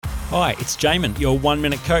Hi, it's Jamin, your 1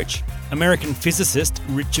 Minute Coach. American physicist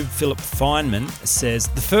Richard Philip Feynman says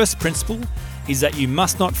the first principle is that you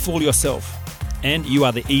must not fool yourself, and you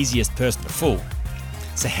are the easiest person to fool.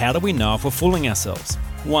 So how do we know if we're fooling ourselves?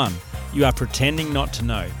 1. You are pretending not to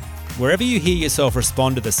know. Wherever you hear yourself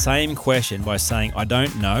respond to the same question by saying, I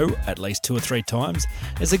don't know, at least 2 or 3 times,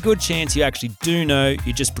 there's a good chance you actually do know,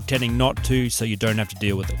 you're just pretending not to so you don't have to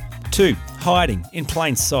deal with it. 2. Hiding, in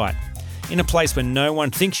plain sight, in a place where no one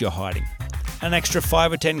thinks you're hiding. An extra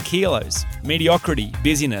 5 or 10 kilos, mediocrity,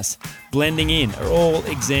 busyness, blending in are all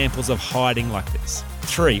examples of hiding like this.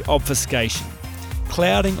 3. Obfuscation,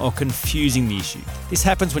 clouding or confusing the issue. This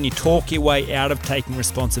happens when you talk your way out of taking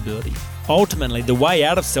responsibility. Ultimately, the way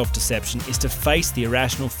out of self-deception is to face the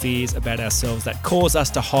irrational fears about ourselves that cause us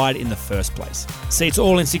to hide in the first place. See, it's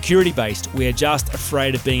all insecurity-based. We are just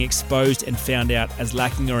afraid of being exposed and found out as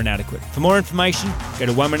lacking or inadequate. For more information, go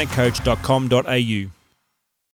to oneminutecoach.com.au.